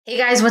Hey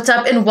guys, what's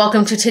up and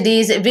welcome to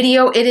today's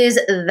video. It is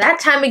that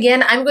time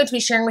again. I'm going to be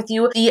sharing with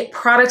you the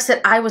products that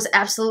I was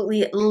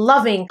absolutely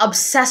loving,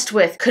 obsessed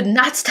with, could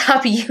not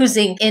stop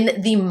using in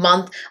the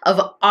month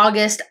of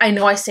August. I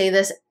know I say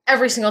this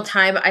every single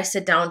time I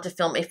sit down to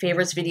film a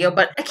favorites video,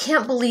 but I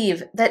can't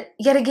believe that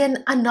yet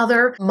again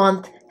another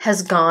month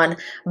has gone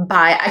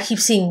by. I keep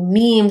seeing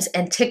memes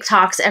and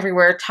TikToks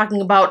everywhere talking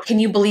about, can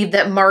you believe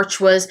that March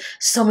was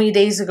so many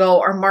days ago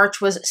or March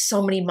was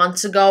so many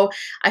months ago?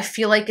 I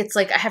feel like it's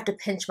like I have to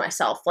pinch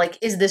myself. Like,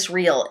 is this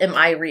real? Am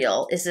I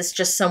real? Is this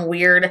just some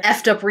weird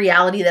effed up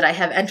reality that I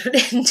have entered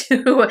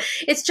into?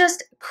 It's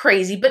just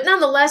crazy. But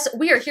nonetheless,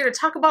 we are here to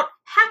talk about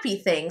happy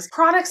things,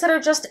 products that are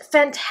just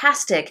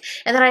fantastic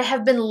and that I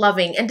have been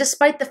loving. And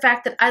despite the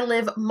fact that I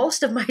live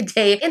most of my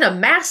day in a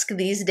mask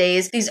these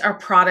days, these are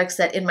products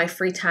that in my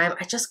free time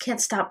I just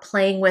can't stop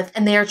playing with,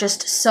 and they are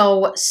just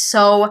so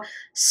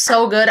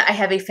good. I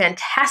have a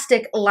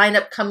fantastic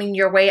lineup coming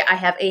your way. I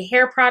have a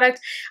hair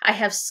product, I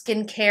have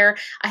skincare,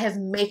 I have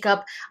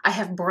makeup, I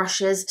have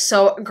brushes.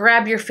 So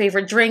grab your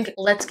favorite drink,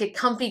 let's get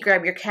comfy,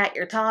 grab your cat,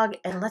 your dog,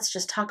 and let's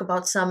just talk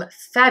about some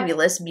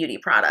fabulous beauty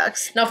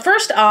products. Now,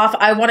 first off,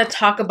 I want to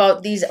talk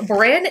about these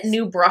brand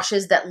new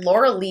brushes that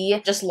Laura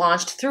Lee just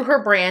launched through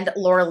her brand,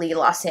 Laura Lee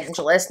Los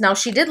Angeles. Now,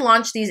 she did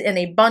launch these in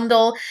a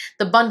bundle.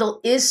 The bundle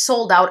is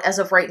sold out as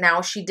of right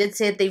now. She did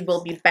say that they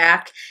will be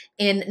back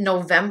in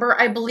November,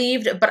 I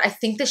believed, but I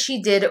think that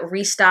she did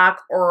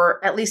restock,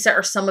 or at least there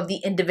are some of the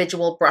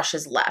individual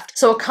brushes left.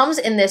 So it comes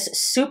in this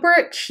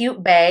super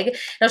cute bag.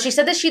 Now, she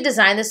said that she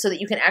designed this so that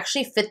you can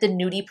actually fit the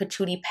Nudie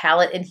Patootie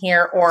palette in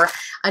here or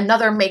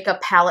another makeup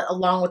palette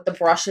along with the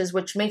brushes,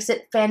 which makes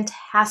it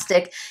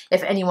fantastic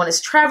if anyone is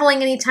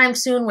traveling anytime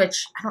soon,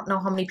 which I don't know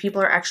how many people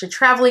are actually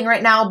traveling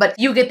right now, but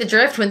you get the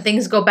drift when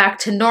things go back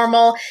to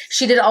normal.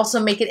 She did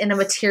also make it in a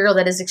material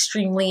that is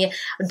extremely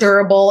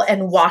durable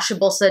and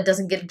washable so it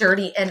doesn't get dirty.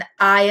 And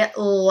I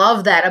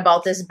love that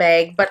about this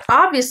bag. But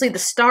obviously the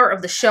star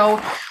of the show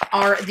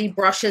are the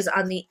brushes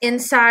on the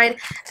inside,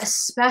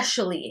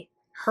 especially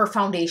her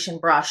foundation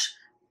brush.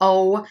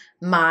 Oh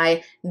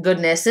my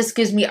goodness, this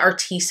gives me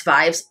Artiste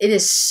vibes. It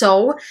is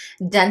so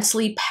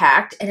densely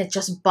packed and it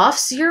just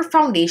buffs your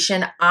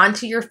foundation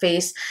onto your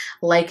face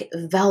like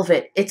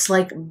velvet. It's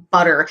like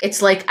butter.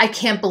 It's like, I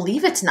can't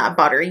believe it's not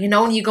butter. You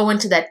know, when you go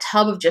into that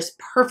tub of just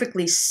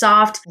perfectly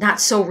soft,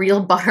 not so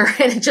real butter,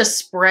 and it just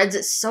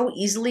spreads so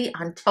easily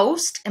on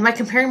toast. Am I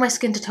comparing my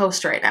skin to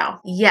toast right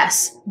now?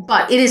 Yes,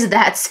 but it is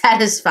that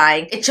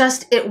satisfying.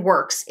 It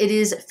works. It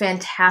is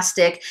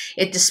fantastic.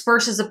 It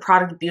disperses the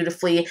product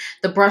beautifully.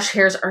 The brush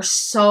hairs are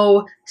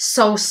so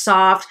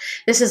soft.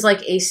 This is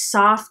like a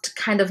soft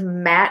kind of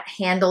matte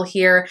handle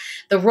here.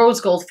 The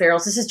rose gold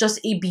ferrules, this is just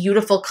a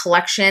beautiful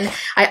collection.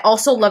 I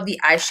also love the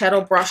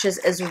eyeshadow brushes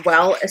as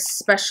well,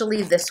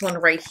 especially this one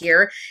right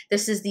here.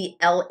 This is the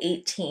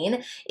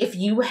L18. If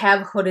you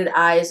have hooded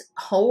eyes,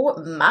 oh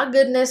my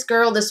goodness,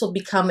 girl, this will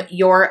become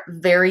your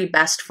very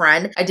best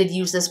friend. I did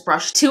use this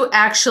brush to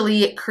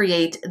actually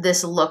create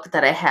this look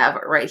that I have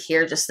right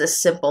here, just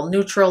this simple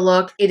neutral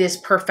look. It is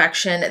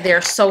perfection. They're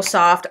so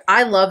soft.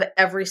 I love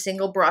every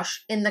single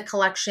brush in the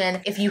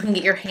collection. If you can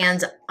get your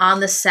hands on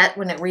the set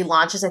when it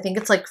relaunches, I think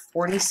it's like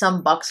 40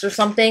 some bucks or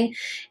something,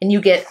 and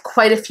you get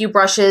quite a few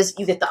brushes.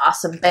 You get the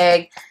awesome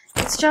bag.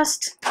 It's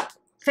just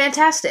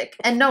fantastic.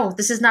 And no,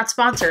 this is not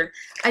sponsored.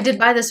 I did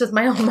buy this with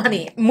my own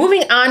money.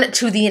 Moving on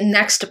to the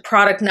next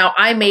product. Now,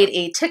 I made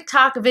a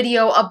TikTok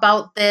video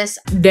about this.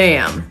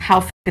 Damn,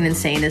 how fucking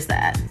insane is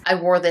that? I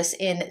wore this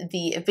in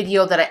the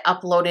video that I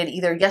uploaded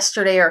either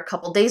yesterday or a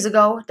couple days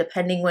ago,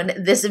 depending when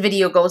this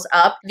video goes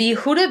up. The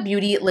Huda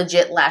Beauty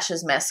Legit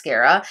Lashes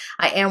Mascara.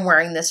 I am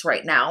wearing this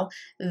right now.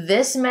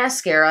 This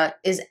mascara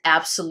is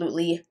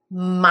absolutely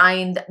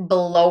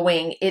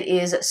mind-blowing. It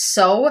is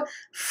so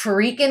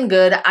freaking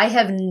good. I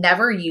have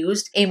never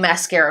used a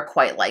mascara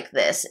quite like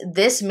this.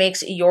 This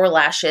makes your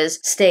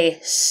lashes stay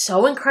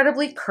so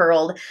incredibly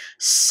curled,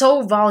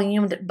 so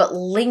volumed, but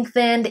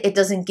lengthened. It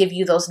doesn't give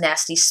you those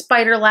nasty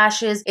spider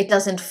lashes. It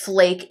doesn't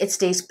flake. It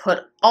stays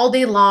put all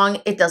day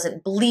long. It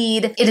doesn't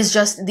bleed. It is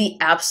just the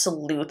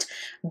absolute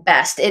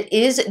best. It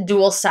is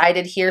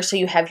dual-sided here, so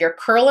you have your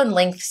curl and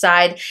length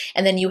side,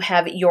 and then you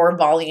have your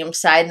volume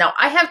side. Now,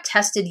 I have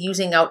tested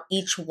using out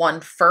each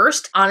one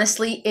first.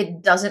 Honestly,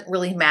 it doesn't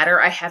really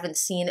matter. I haven't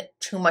seen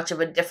too much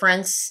of a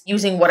difference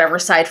using whatever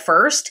side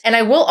first. And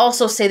I will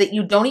also say that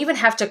you don't even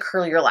have to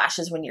curl your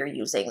lashes when you're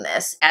using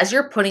this. As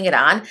you're putting it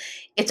on,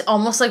 it's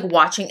almost like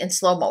watching in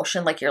slow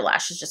motion, like your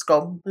lashes just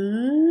go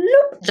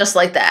bloop, just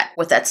like that,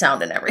 with that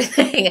sound and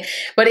everything.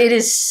 But it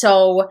is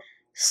so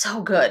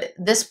good.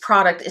 This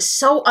product is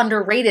so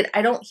underrated.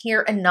 I don't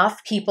hear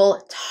enough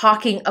people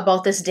talking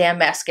about this damn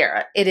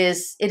mascara. It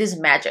is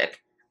magic.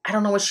 I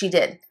don't know what she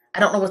did. I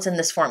don't know what's in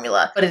this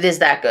formula, but it is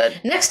that good.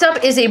 Next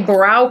up is a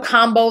brow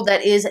combo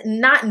that is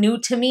not new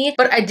to me,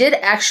 but I did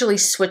actually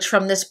switch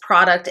from this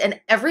product, and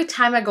every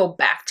time I go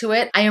back to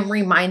it, I am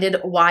reminded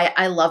why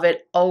I love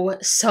it oh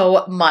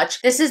so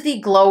much. This is the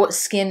Glow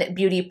Skin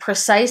Beauty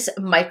Precise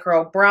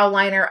Micro Brow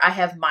Liner. I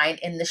have mine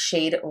in the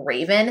shade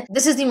Raven.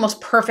 This is the most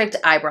perfect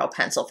eyebrow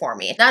pencil for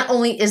me. Not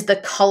only is the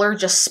color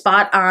just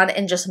spot on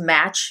and just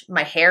match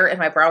my hair and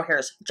my brow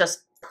hairs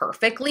just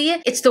perfectly,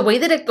 it's the way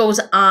that it goes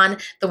on,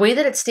 the way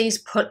that it stays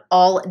put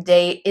all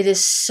day. It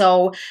is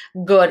so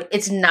good.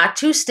 It's not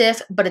too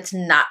stiff, but it's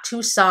not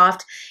too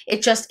soft.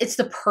 It's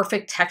the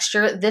perfect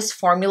texture. This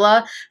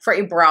formula for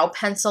a brow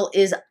pencil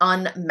is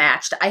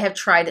unmatched. I have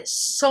tried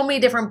so many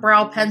different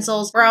brow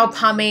pencils, brow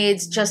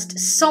pomades, just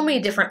so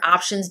many different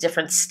options,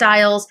 different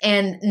styles,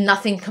 and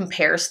nothing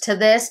compares to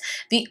this.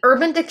 The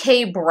Urban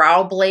Decay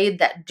Brow Blade,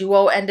 that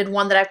duo-ended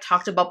one that I've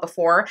talked about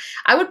before,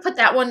 I would put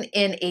that one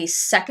in a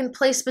second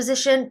place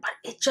position, but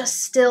it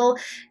just still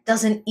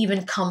doesn't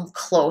even come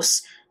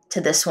close to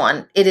this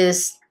one. It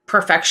is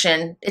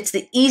perfection. It's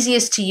the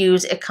easiest to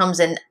use. It comes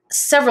in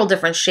several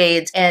different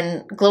shades,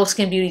 and Glow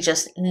Skin Beauty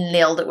just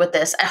nailed it with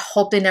this. I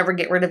hope they never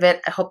get rid of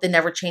it. I hope they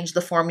never change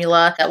the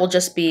formula. That will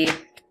just be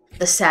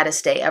the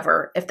saddest day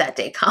ever if that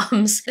day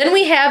comes. Then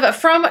we have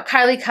from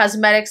Kylie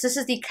Cosmetics, this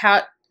is the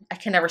I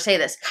can never say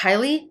this,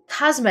 Kylie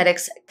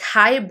Cosmetics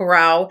Kai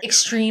Brow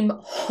Extreme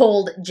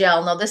Hold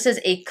Gel. Now this is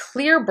a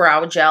clear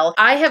brow gel.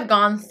 I have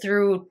gone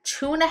through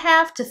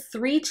 2.5 to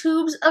 3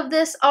 tubes of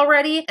this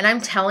already, and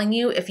I'm telling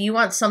you, if you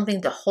want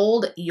something to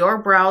hold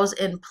your brows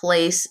in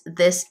place,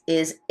 this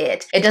is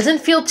it. It doesn't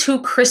feel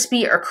too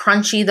crispy or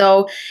crunchy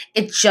though.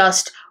 It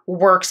just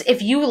works.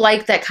 If you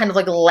like that kind of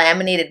like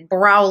laminated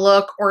brow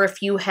look, or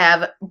if you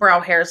have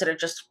brow hairs that are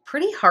just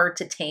pretty hard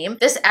to tame,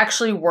 this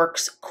actually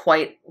works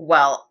quite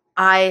well.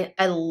 I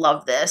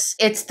love this.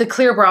 It's the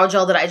clear brow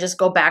gel that I just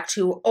go back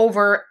to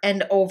over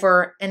and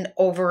over and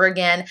over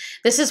again.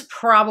 This is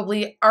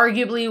probably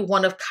arguably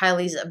one of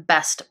Kylie's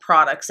best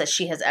products that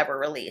she has ever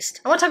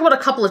released. I want to talk about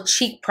a couple of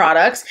cheek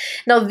products.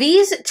 Now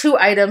these two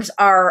items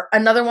are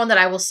another one that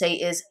I will say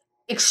is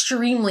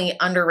extremely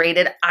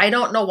underrated. I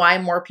don't know why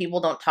more people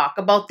don't talk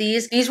about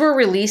these. These were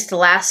released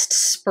last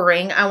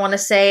spring, I want to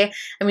say.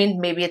 I mean,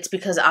 maybe it's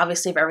because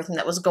obviously of everything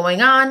that was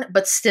going on,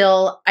 but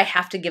still, I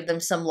have to give them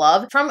some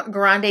love. From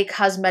Grande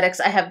Cosmetics,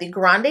 I have the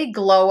Grande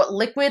Glow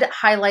Liquid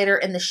Highlighter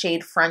in the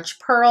shade French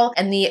Pearl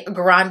and the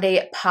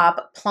Grande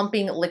Pop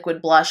Plumping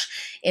Liquid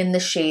Blush in the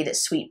shade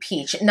Sweet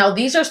Peach. Now,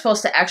 these are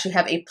supposed to actually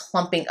have a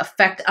plumping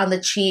effect on the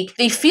cheek.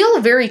 They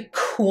feel very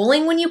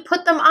cooling when you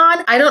put them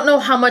on. I don't know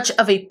how much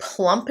of a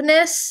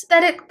plumpness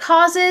that it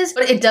causes,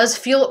 but it does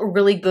feel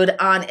really good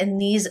on,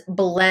 and these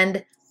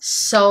blend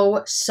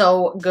so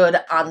good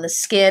on the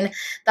skin.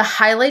 The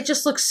highlight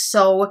just looks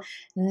so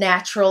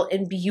natural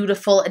and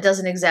beautiful. It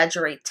doesn't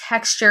exaggerate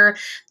texture.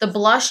 The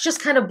blush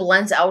just kind of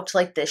blends out to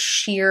like this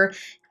sheer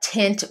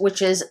tint,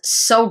 which is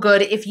so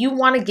good. If you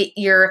want to get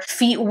your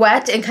feet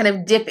wet and kind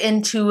of dip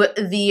into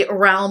the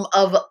realm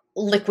of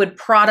liquid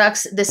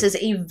products, this is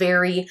a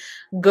very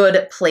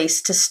good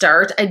place to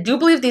start. I do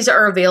believe these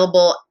are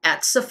available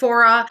at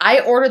Sephora. I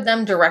ordered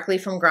them directly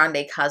from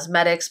Grande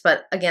Cosmetics,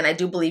 but again, I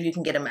do believe you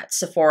can get them at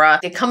Sephora.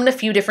 They come in a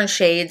few different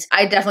shades.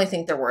 I definitely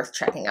think they're worth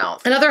checking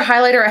out. Another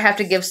highlighter I have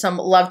to give some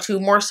love to,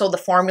 more so the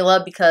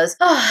formula, because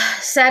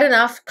sad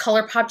enough,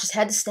 ColourPop just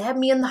had to stab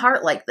me in the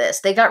heart like this.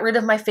 They got rid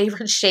of my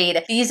favorite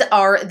shade. These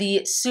are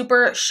the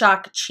Super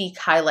Shock Cheek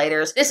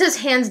Highlighters. This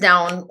is hands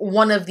down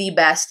one of the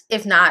best,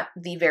 if not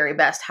the very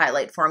best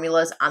highlight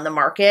formulas on the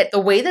market. The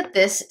way that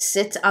this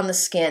sits on the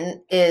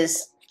skin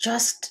is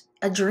just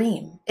a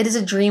dream. It is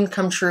a dream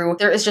come true.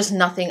 There is just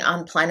nothing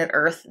on planet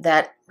Earth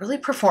that really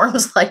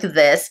performs like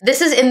this.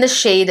 This is in the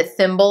shade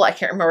Thimble. I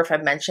can't remember if I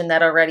mentioned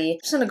that already. I'm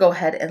just gonna go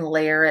ahead and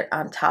layer it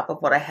on top of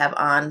what I have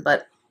on,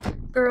 but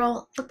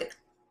girl, look at,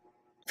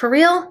 for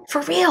real?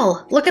 For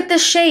real. Look at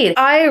this shade.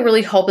 I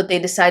really hope that they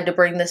decide to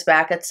bring this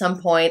back at some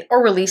point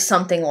or release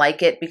something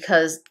like it,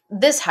 because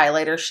this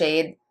highlighter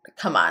shade,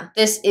 come on,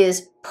 this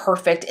is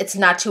perfect. It's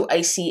not too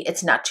icy.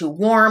 It's not too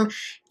warm.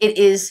 It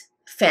is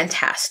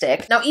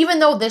fantastic. Now, even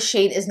though this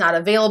shade is not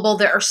available,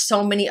 there are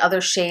so many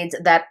other shades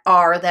that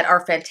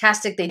are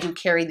fantastic. They do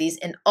carry these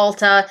in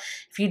Ulta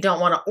if you don't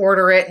want to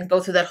order it and go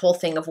through that whole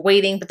thing of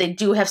waiting, but they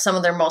do have some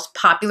of their most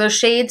popular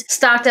shades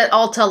stocked at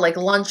Ulta, like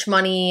Lunch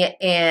Money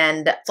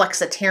and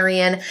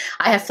Flexitarian.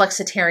 I have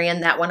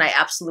Flexitarian. That one I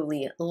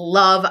absolutely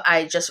love.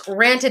 I just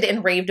ranted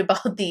and raved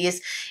about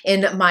these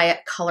in my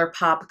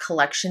ColourPop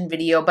collection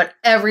video, but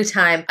every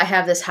time I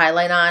have this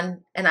highlight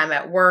on and I'm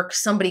at work,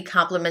 somebody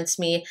compliments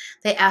me,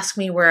 they ask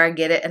me where I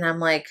get it, and I'm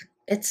like,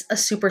 it's a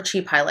super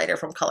cheap highlighter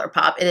from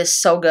ColourPop. It is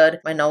so good.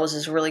 My nose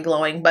is really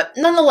glowing, but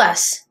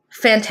nonetheless,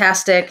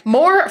 fantastic.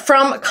 More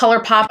from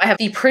ColourPop. I have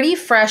the Pretty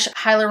Fresh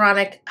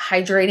Hyaluronic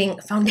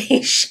Hydrating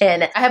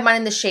Foundation. I have mine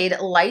in the shade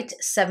Light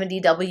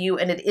 70W,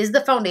 and it is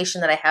the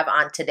foundation that I have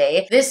on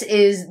today. This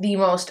is the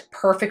most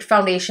perfect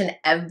foundation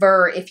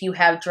ever if you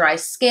have dry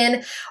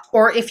skin,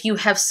 or if you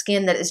have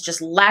skin that is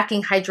just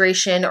lacking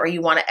hydration, or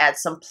you want to add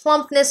some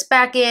plumpness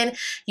back in,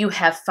 you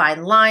have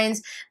fine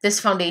lines. This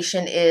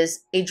foundation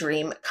is a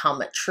dream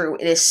come true.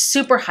 It is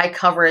super high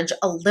coverage.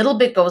 A little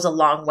bit goes a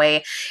long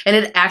way, and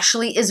it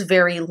actually is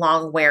very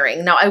long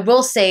wearing. Now, I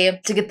will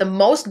say to get the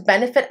most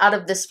benefit out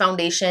of this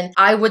foundation,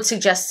 I would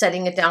suggest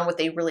setting it down with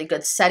a really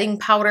good setting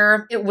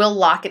powder. It will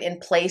lock it in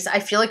place. I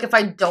feel like if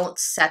I don't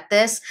set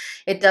this,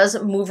 it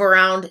does move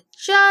around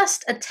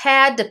just a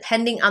tad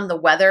depending on the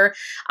weather.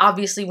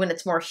 Obviously, when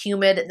it's more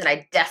humid, then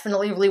I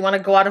definitely really want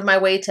to go out of my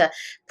way to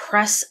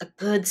press a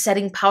good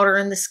setting powder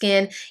in the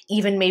skin,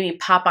 even maybe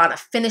pop on a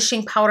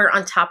finishing powder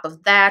on top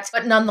of that.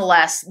 But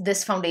nonetheless,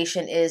 this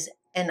foundation is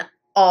an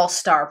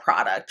all-star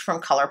product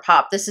from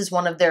ColourPop. This is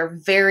one of their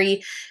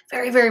very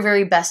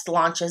best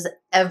launches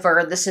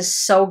ever. This is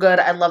so good.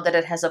 I love that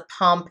it has a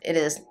pump. It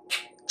is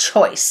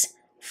choice.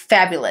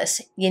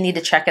 Fabulous. You need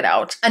to check it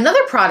out.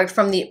 Another product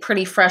from the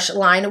Pretty Fresh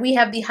line, we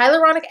have the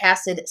Hyaluronic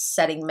Acid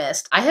Setting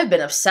Mist. I have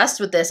been obsessed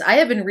with this. I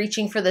have been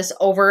reaching for this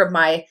over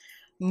my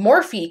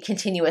Morphe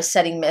Continuous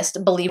Setting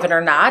Mist, believe it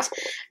or not.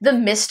 The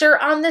mister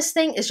on this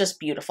thing is just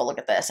beautiful. Look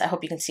at this. I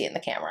hope you can see it in the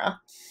camera.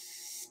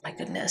 My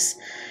goodness.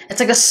 It's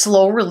like a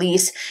slow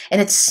release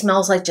and it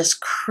smells like just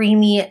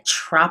creamy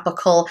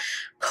tropical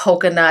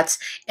coconuts,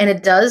 and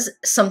it does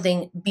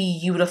something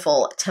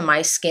beautiful to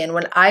my skin.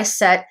 When I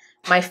set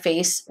my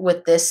face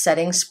with this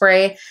setting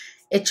spray,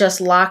 it just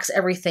locks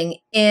everything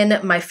in.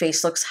 My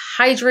face looks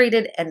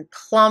hydrated and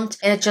plumped,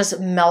 and it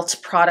just melts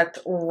product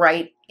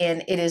right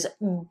in. It is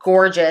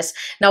gorgeous.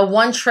 Now,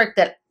 one trick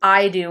that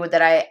I do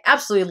that I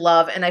absolutely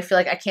love, and I feel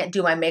like I can't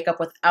do my makeup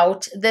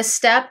without this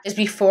step, is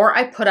before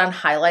I put on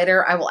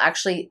highlighter, I will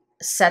actually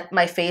set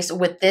my face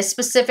with this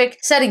specific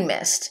setting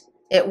mist.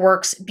 It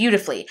works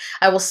beautifully.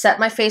 I will set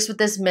my face with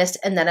this mist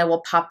and then I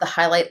will pop the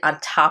highlight on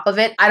top of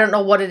it. I don't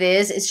know what it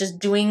is. It's just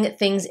doing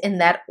things in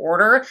that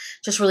order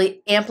just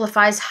really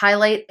amplifies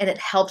highlight, and it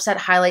helps that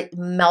highlight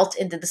melt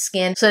into the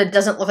skin so it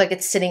doesn't look like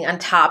it's sitting on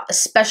top.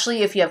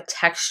 Especially if you have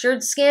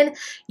textured skin,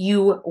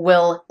 you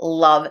will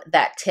love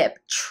that tip.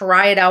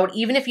 Try it out.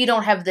 Even if you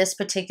don't have this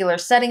particular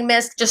setting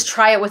mist, just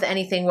try it with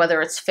anything, whether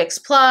it's Fix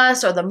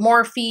Plus or the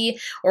Morphe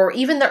or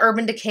even the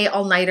Urban Decay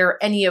All Nighter,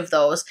 any of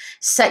those.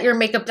 Set your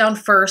makeup down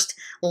first,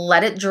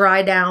 let it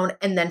dry down,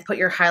 and then put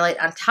your highlight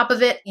on top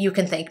of it. You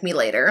can thank me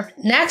later.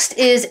 Next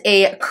is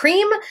a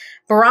cream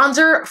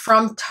bronzer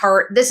from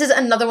Tarte. This is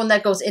another one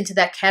that goes into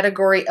that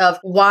category of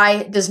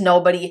why does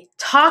nobody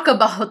talk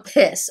about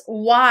this?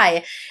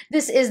 Why?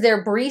 This is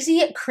their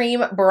Breezy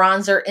Cream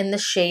Bronzer in the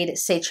shade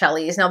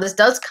Seychelles. Now, this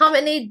does come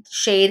in a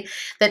shade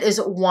that is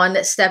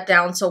one step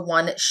down, so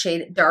one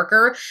shade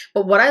darker.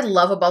 But what I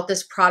love about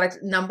this product,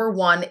 number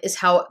one, is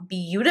how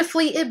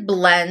beautifully it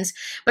blends,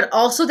 but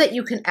also that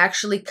you can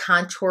actually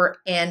contour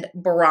and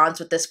bronze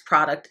with this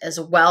product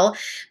as well.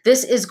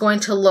 This is going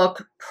to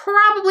look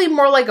probably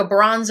more like a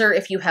bronzer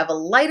if you have a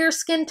lighter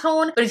skin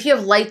tone, but if you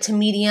have light to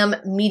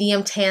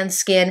medium tan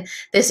skin,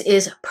 this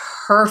is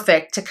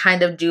perfect to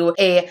kind of do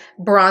a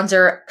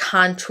bronzer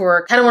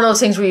contour, kind of one of those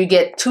things where you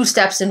get two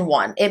steps in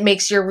one. It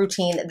makes your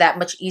routine that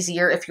much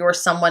easier if you're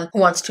someone who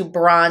wants to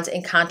bronze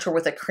and contour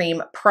with a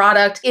cream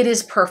product. It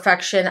is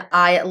perfection.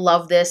 I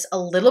love this. A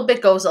little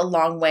bit goes a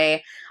long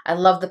way. I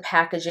love the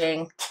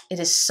packaging. It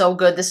is so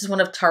good. This is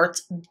one of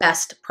Tarte's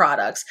best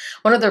products,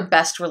 one of their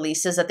best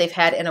releases that they've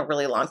had in a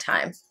really long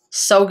time.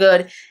 So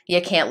good.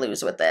 You can't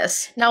lose with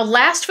this. Now,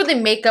 last for the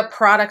makeup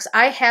products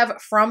I have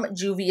from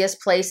Juvia's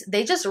Place.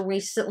 They just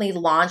recently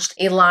launched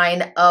a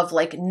line of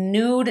like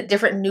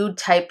different nude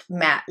type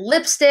matte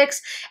lipsticks,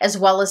 as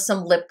well as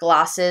some lip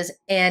glosses.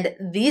 And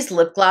these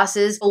lip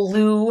glosses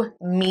blew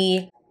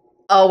me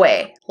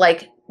away.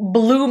 Like,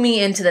 blew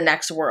me into the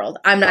next world.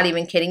 I'm not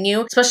even kidding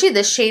you. Especially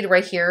this shade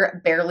right here,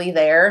 Barely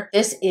There.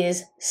 This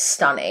is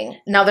stunning.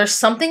 Now, there's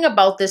something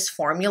about this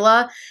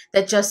formula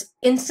that just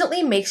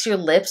instantly makes your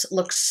lips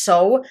look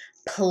so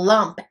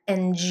plump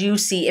and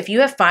juicy. If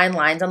you have fine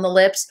lines on the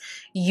lips,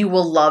 you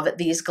will love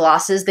these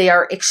glosses. They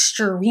are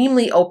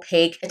extremely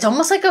opaque. It's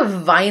almost like a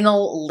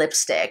vinyl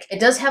lipstick. It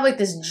does have like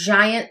this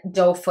giant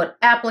doe foot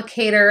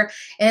applicator,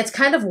 and it's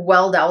kind of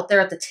welled out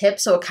there at the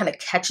tip, so it kind of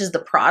catches the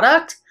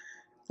product.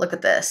 Look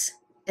at this.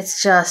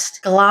 It's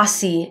just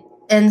glossy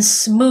and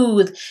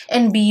smooth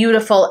and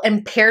beautiful,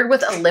 and paired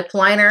with a lip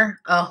liner.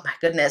 Oh my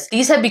goodness.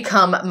 These have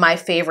become my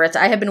favorites.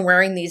 I have been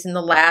wearing these in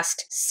the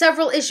last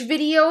several-ish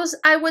videos,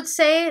 I would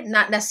say.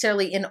 Not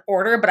necessarily in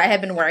order, but I have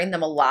been wearing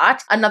them a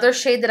lot. Another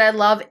shade that I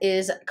love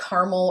is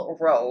Caramel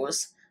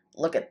Rose.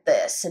 Look at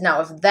this. Now,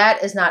 if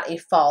that is not a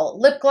fall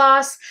lip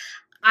gloss,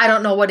 I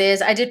don't know what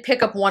is. I did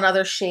pick up one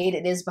other shade.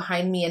 It is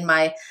behind me in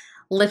my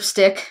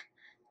lipstick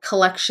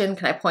collection.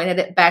 Can I point at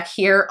it back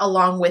here,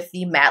 along with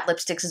the matte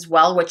lipsticks as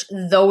well, which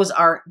those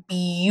are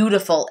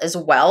beautiful as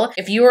well.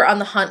 If you are on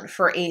the hunt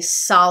for a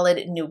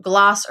solid new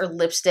gloss or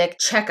lipstick,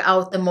 check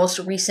out the most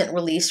recent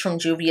release from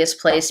Juvia's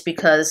Place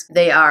because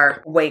they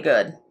are way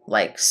good.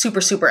 Like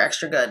super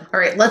extra good. All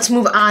right, let's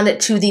move on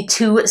to the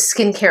two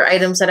skincare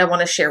items that I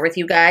want to share with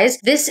you guys.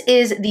 This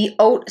is the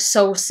Oat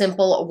So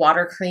Simple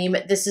Water Cream.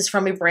 This is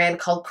from a brand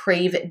called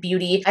Crave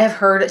Beauty. I have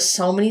heard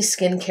so many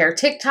skincare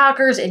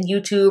TikTokers and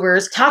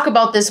YouTubers talk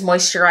about this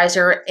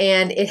moisturizer,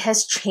 and it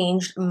has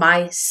changed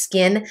my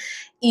skin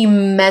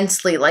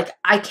immensely. Like,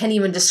 I can't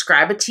even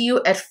describe it to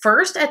you. At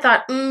first, I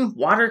thought,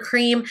 water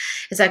cream,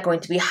 is that going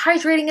to be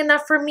hydrating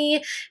enough for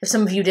me? If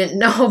some of you didn't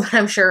know, but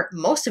I'm sure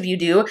most of you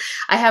do,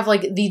 I have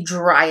like the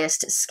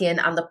driest skin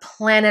on the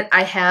planet.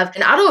 I have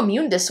an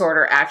autoimmune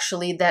disorder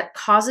actually that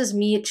causes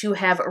me to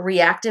have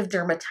reactive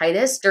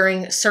dermatitis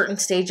during certain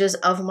stages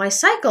of my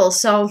cycle.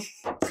 So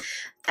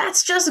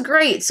that's just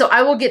great. So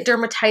I will get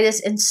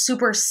dermatitis and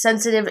super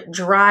sensitive,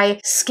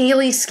 dry,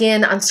 scaly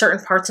skin on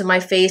certain parts of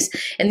my face,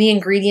 and the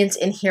ingredients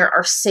in here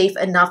are safe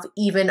enough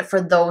even for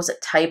those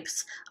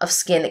types of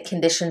skin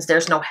conditions.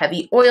 There's no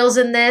heavy oils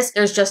in this.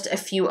 There's just a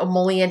few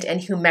emollient and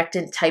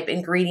humectant type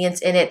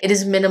ingredients in it. It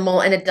is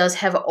minimal and it does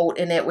have oat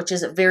in it, which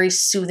is very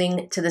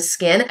soothing to the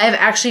skin. I've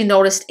actually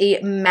noticed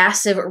a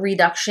massive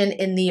reduction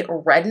in the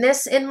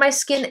redness in my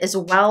skin as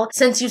well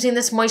since using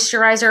this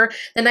moisturizer.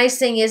 The nice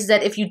thing is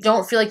that if you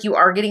don't feel like you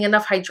are getting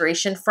enough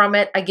hydration from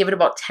it, I give it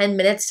about 10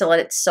 minutes to let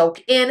it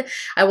soak in.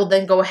 I will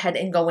then go ahead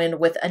and go in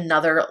with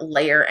another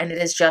layer, and it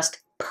is just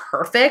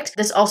perfect.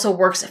 This also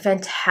works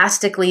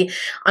fantastically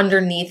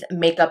underneath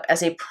makeup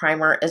as a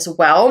primer as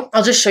well.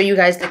 I'll just show you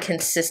guys the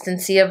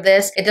consistency of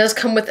this. It does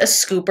come with a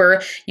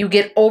scooper. You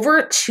get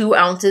over 2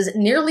 ounces,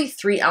 nearly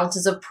 3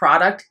 ounces of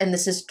product, and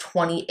this is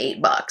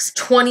 28 bucks.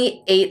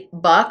 28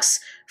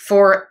 bucks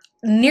for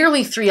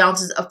nearly 3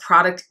 ounces of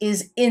product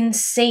is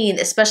insane,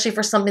 especially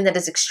for something that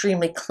is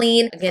extremely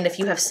clean. Again, if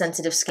you have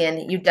sensitive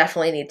skin, you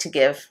definitely need to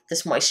give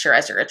this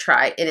moisturizer a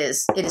try. It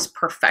is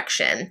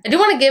perfection. I do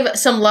want to give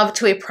some love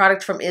to a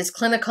product from Is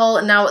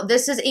Clinical. Now,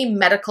 this is a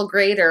medical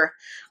grade, or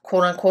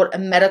quote unquote a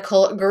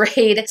medical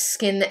grade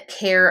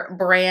skincare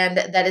brand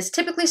that is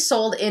typically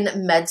sold in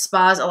med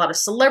spas. A lot of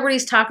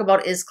celebrities talk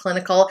about Is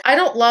Clinical. I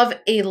don't love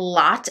a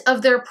lot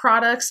of their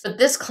products, but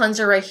this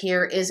cleanser right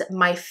here is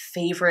my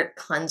favorite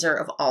cleanser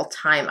of all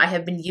time. I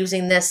have been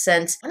using this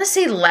since, I want to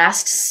say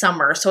last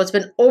summer. So it's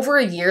been over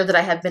a year that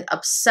I have been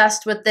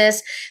obsessed with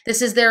this.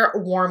 This is their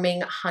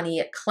Warming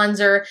Honey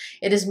Cleanser.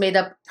 It is made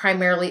up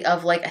primarily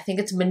of, like, I think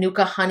it's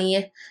Manuka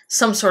honey,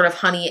 some sort of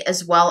honey,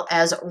 as well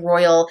as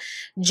royal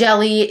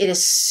jelly. It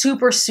is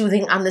super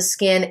soothing on the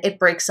skin. It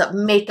breaks up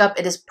makeup.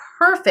 It is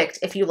perfect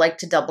if you like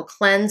to double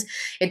cleanse.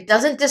 It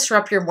doesn't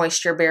disrupt your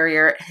moisture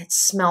barrier, and it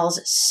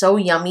smells so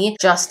yummy,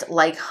 just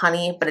like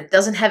honey, but it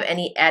doesn't have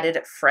any added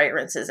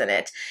fragrances in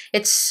it.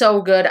 It's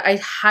so good. I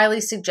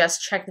highly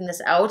suggest checking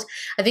this out.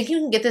 I think you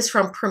can get this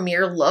from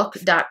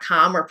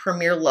premierlook.com or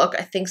Premier Look.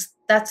 I think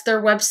that's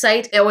their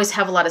website. They always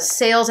have a lot of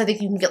sales. I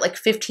think you can get like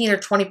 15 or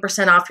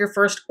 20% off your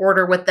first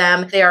order with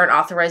them. They are an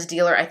authorized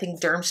dealer. I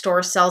think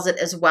Dermstore sells it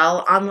as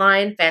well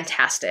online.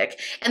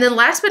 Fantastic. And then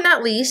last but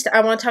not least,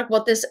 I want to talk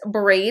about this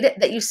braid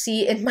that you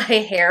see in my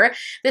hair.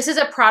 This is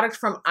a product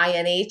from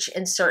INH,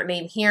 insert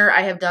name here.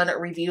 I have done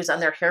reviews on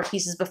their hair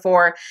pieces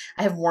before.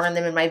 I have worn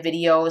them in my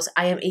videos.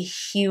 I am a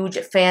huge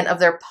fan of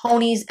their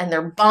ponies and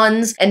their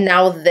buns. And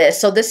now this.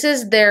 So this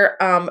is their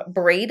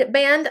braid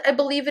band, I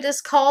believe it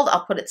is called.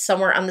 I'll put it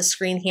somewhere on the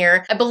screen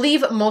here. I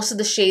believe most of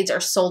the shades are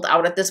sold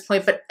out at this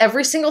point, but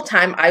every single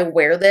time I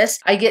wear this,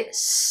 I get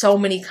so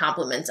many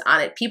compliments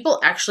on it.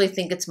 People actually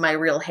think it's my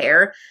real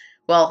hair.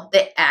 Well,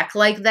 they act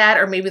like that,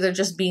 or maybe they're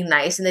just being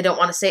nice and they don't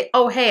want to say,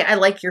 oh, hey, I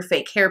like your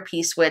fake hair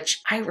piece, which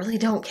I really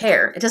don't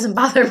care. It doesn't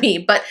bother me,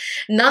 but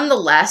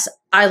nonetheless,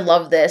 I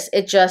love this.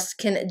 It just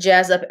can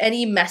jazz up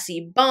any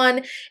messy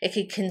bun. It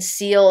can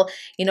conceal,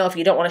 you know, if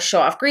you don't want to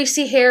show off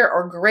greasy hair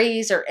or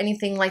grays or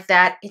anything like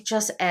that. It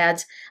just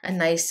adds a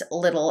nice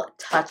little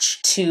touch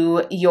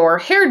to your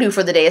hairdo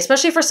for the day,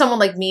 especially for someone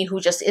like me who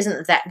just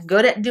isn't that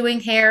good at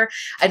doing hair.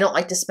 I don't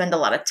like to spend a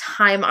lot of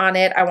time on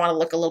it. I want to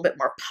look a little bit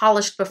more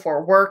polished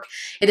before work.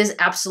 It is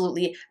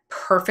absolutely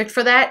perfect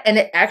for that, and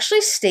it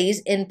actually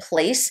stays in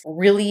place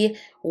really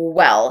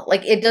well.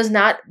 Like, it does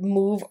not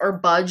move or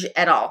budge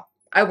at all.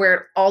 I wear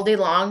it all day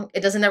long.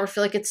 It doesn't ever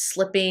feel like it's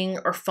slipping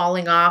or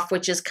falling off,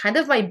 which is kind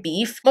of my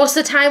beef most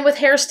of the time with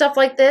hair stuff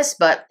like this,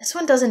 but this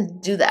one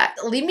doesn't do that.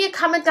 Leave me a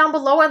comment down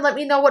below and let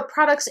me know what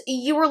products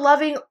you are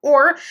loving,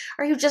 or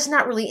are you just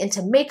not really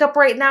into makeup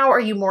right now? Are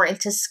you more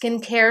into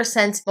skincare,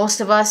 since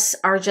most of us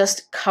are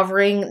just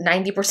covering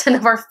 90%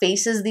 of our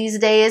faces these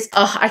days?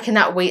 Oh, I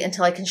cannot wait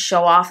until I can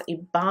show off a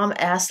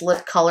bomb-ass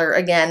lip color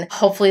again.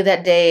 Hopefully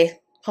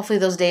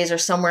those days are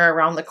somewhere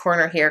around the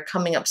corner here,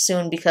 coming up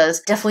soon, because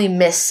definitely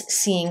miss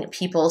seeing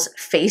people's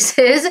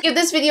faces. Give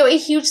this video a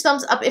huge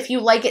thumbs up if you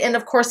like it. And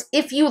of course,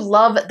 if you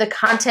love the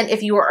content,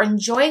 if you are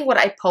enjoying what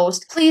I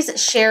post, please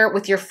share it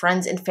with your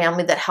friends and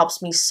family. That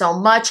helps me so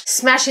much.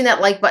 Smashing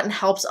that like button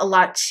helps a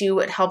lot too.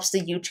 It helps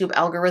the YouTube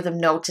algorithm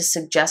know to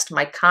suggest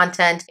my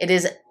content. It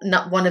is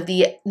not one of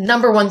the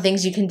 #1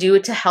 things you can do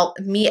to help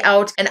me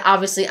out. And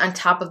obviously on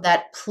top of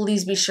that,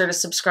 please be sure to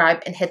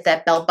subscribe and hit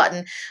that bell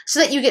button so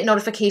that you get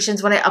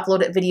notifications when I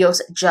upload videos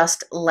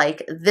just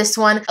like this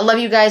one. I love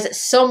you guys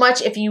so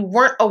much. If you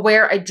weren't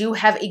aware, I do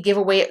have a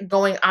giveaway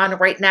going on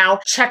right now.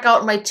 Check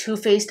out my Too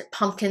Faced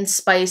Pumpkin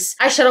Spice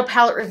eyeshadow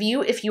palette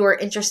review if you are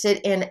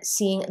interested in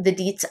seeing the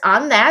deets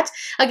on that.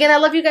 Again, I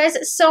love you guys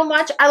so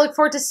much. I look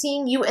forward to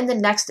seeing you in the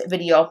next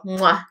video.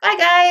 Mwah. Bye,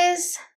 guys.